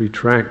respiratory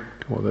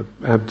tract, or the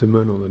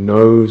abdomen, or the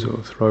nose, or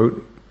the throat.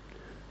 You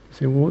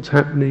say, well, what's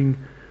happening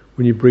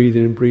when you breathe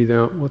in and breathe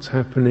out? What's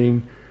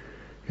happening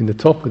in the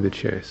top of the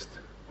chest?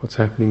 What's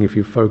happening if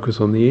you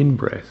focus on the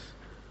in-breath?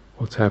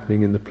 What's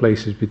happening in the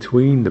places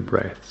between the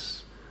breaths?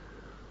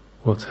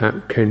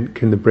 Can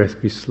the breath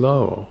be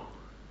slower?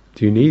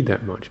 Do you need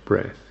that much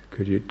breath?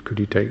 Could you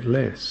take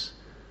less?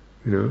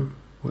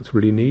 What's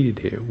really needed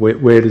here?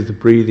 Where does the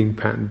breathing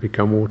pattern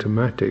become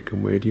automatic,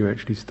 and where do you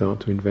actually start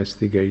to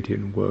investigate it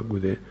and work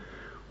with it?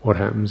 What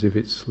happens if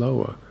it's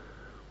slower?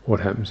 What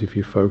happens if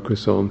you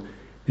focus on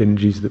the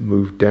energies that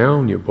move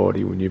down your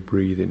body when you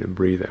breathe in and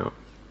breathe out?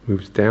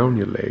 Moves down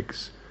your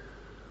legs.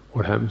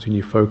 What happens when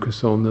you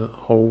focus on the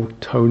whole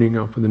toning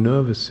up of the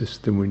nervous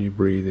system when you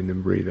breathe in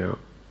and breathe out?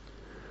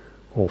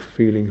 Or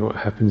feeling what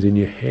happens in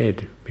your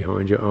head,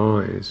 behind your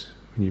eyes,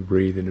 when you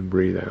breathe in and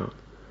breathe out.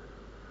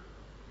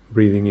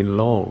 Breathing in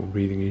long,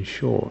 breathing in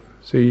short.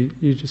 So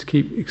you just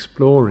keep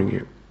exploring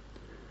it.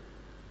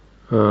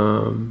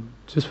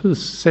 Just for the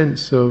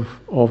sense of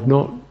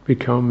not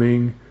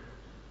becoming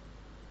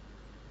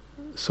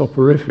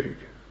soporific,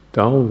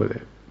 dull with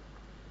it.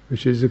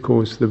 Which is, of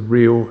course,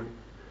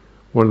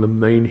 one of the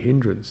main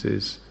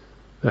hindrances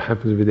that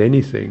happens with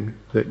anything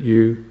that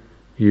you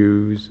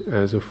use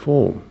as a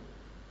form.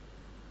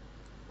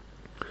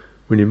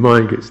 When your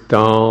mind gets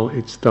dull,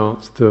 it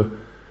starts to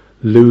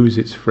lose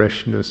its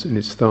freshness, and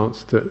it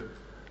starts to,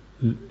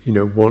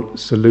 want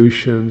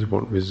solutions,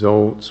 want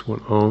results,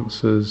 want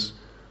answers,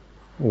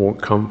 or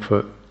want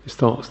comfort. It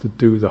starts to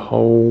do the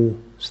whole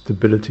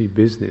stability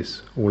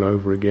business all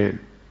over again.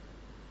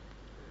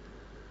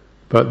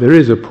 But there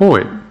is a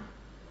point,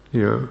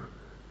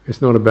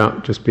 it's not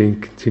about just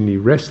being continually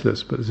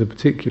restless, but there's a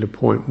particular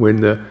point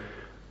when the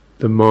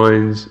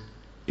mind's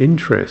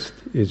interest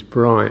is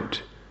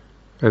bright,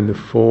 and the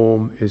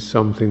form is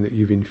something that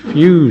you've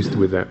infused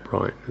with that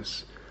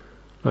brightness.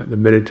 Like the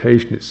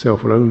meditation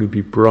itself will only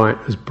be bright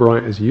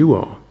as you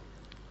are.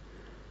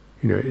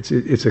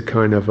 It's a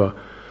kind of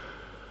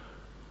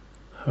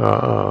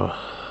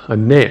a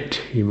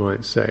net, you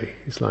might say.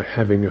 It's like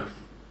having a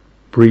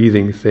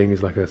breathing thing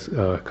is like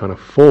a kind of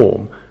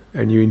form,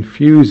 and you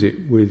infuse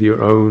it with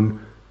your own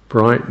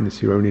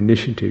brightness, your own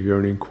initiative, your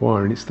own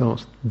inquiry, and it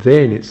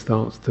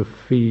starts to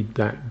feed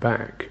that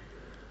back.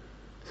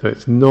 So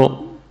it's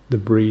not the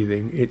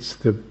breathing, it's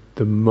the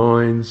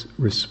mind's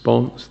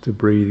response to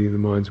breathing, the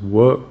mind's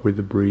work with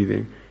the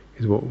breathing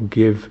is what will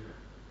give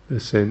the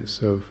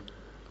sense of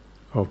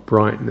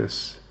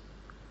brightness.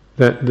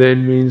 That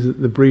then means that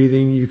the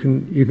breathing, you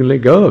can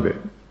let go of it.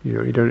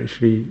 You don't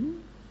actually,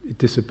 it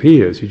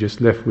disappears. You're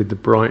just left with the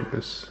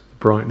brightness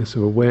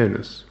of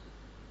awareness.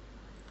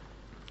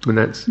 And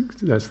that's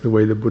the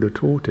way the Buddha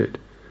taught it.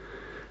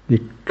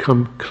 You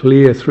come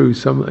clear through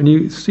and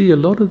you see a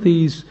lot of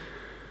these,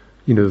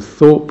 the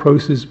thought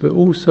process, but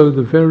also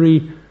the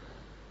very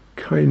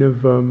kind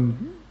of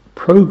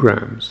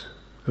programs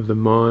of the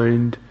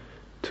mind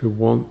to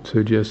want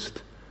to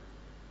just,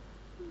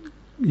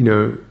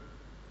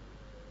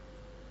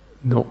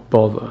 not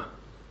bother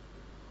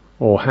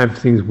or have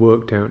things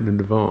worked out in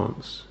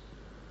advance.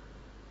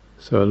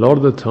 So a lot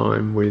of the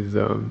time with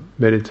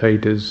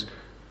meditators,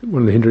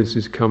 one of the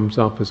hindrances comes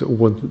up as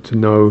want to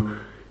know,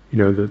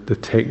 the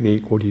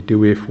technique. What do you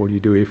do if? What do you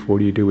do if? What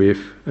do you do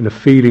if? And a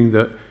feeling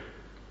that,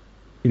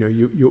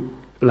 your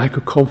lack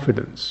of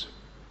confidence.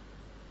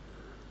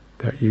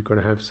 That you've got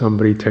to have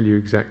somebody tell you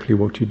exactly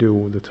what you do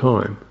all the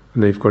time,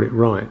 and they've got it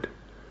right.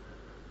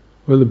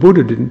 Well, the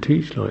Buddha didn't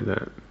teach like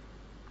that.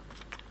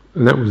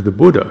 And that was the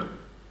Buddha,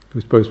 who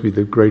was supposed to be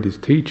the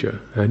greatest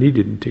teacher, and he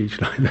didn't teach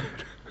like that.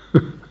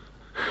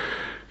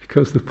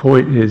 Because the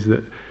point is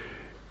that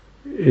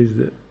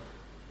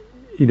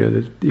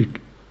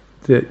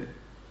that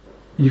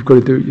you've got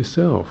to do it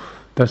yourself.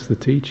 That's the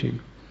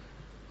teaching.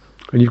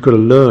 And you've got to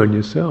learn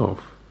yourself.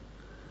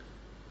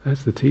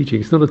 That's the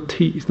teaching. It's not a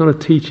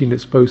teaching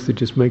that's supposed to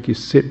just make you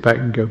sit back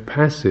and go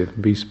passive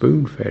and be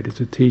spoon-fed. It's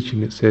a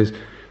teaching that says,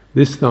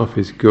 this stuff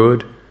is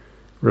good,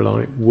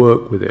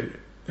 work with it.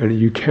 And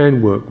you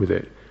can work with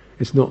it.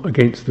 It's not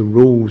against the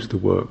rules to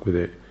work with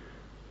it.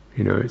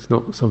 It's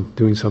not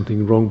doing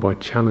something wrong by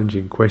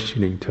challenging,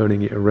 questioning,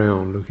 turning it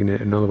around, looking at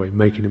it another way,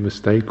 making a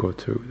mistake or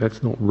two.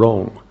 That's not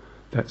wrong.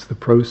 That's the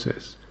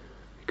process.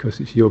 Because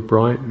it's your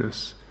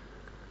brightness,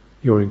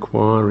 your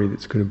inquiry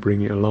that's going to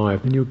bring it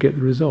alive. Then you'll get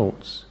the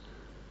results.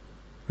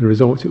 The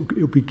results,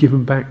 it'll be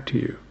given back to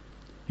you.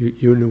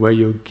 You're in a way,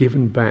 you're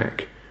given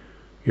back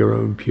your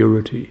own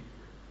purity,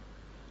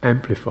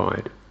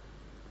 amplified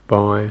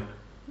by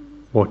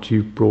what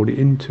you've brought it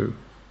into.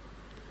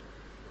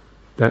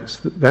 That's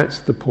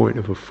the point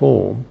of a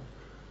form.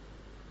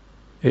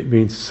 It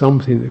means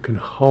something that can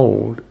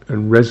hold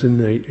and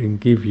resonate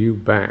and give you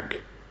back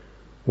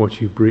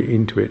what you bring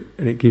into it,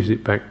 and it gives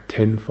it back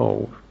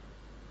tenfold.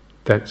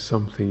 That's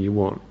something you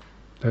want.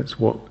 That's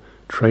what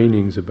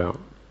training's about.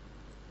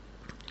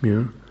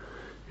 In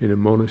a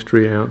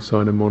monastery,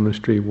 outside a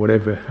monastery,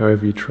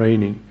 however you're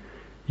training,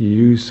 you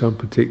use some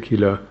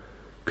particular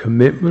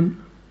commitment,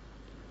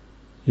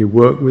 you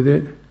work with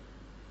it,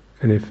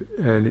 and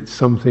it's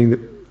something that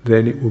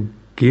then it will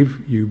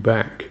give you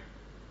back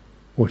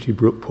what you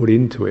put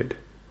into it,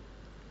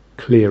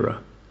 clearer,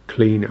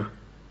 cleaner,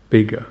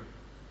 bigger.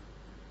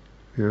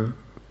 And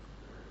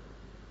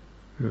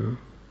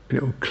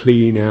it will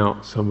clean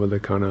out some of the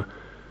kind of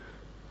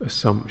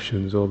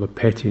assumptions or the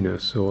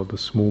pettiness or the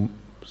small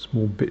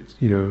bits,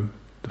 the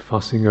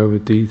fussing over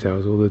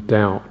details or the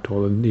doubt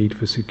or the need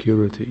for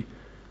security.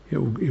 It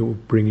will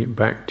bring it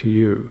back to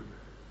you,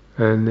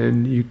 and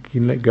then you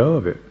can let go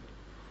of it.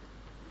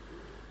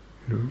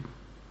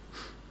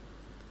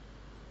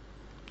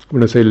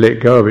 When I say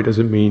let go of it,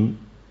 doesn't mean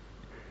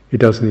it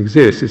doesn't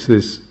exist. It's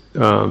this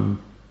kind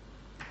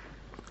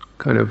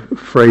of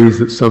phrase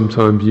that's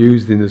sometimes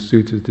used in the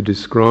suttas to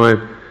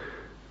describe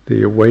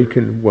the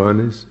awakened one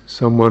as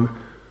someone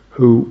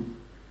who,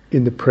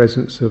 in the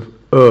presence of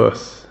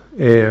earth,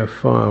 air,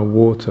 fire,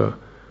 water,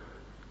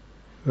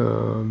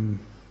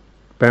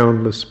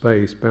 boundless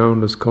space,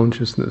 boundless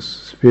consciousness,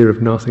 sphere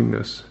of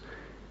nothingness,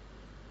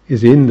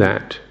 is in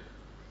that,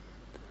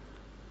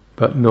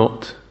 but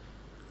not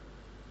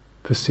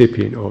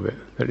percipient of it.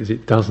 That is,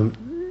 it doesn't,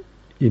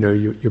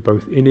 you're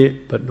both in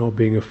it but not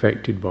being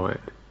affected by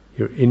it.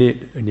 You're in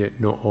it and yet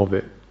not of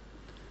it.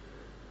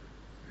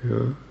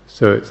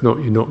 So it's not,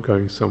 you're not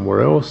going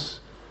somewhere else,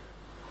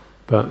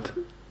 but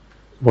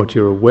what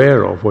you're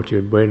aware of, what your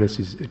awareness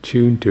is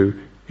attuned to,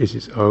 is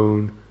its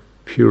own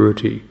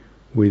purity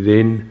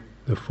within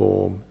the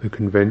form, the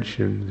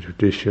convention, the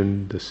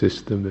tradition, the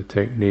system, the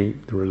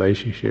technique, the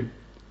relationship.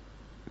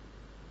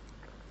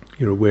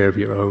 You're aware of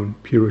your own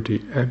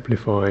purity,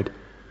 amplified,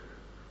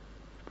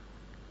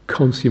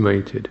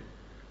 consummated,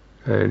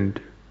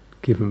 and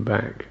given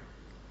back.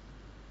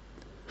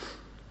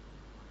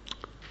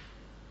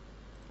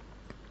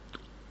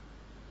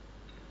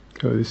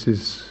 So this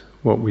is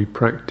what we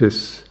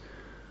practice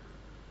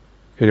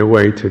in a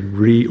way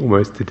to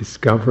almost to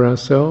discover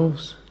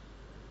ourselves,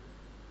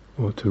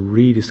 or to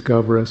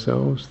rediscover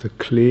ourselves, to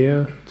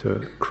clear,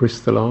 to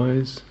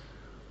crystallize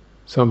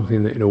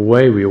something that in a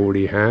way we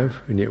already have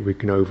and yet we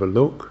can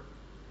overlook.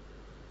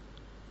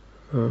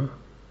 And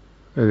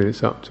then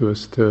it's up to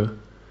us to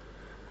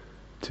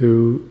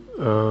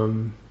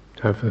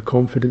have the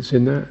confidence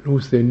in that, and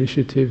also the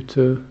initiative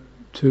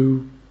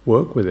to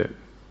work with it.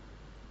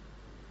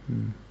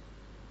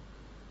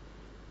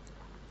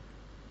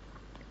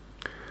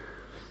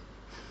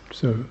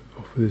 So,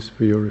 offer this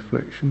for your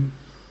reflection.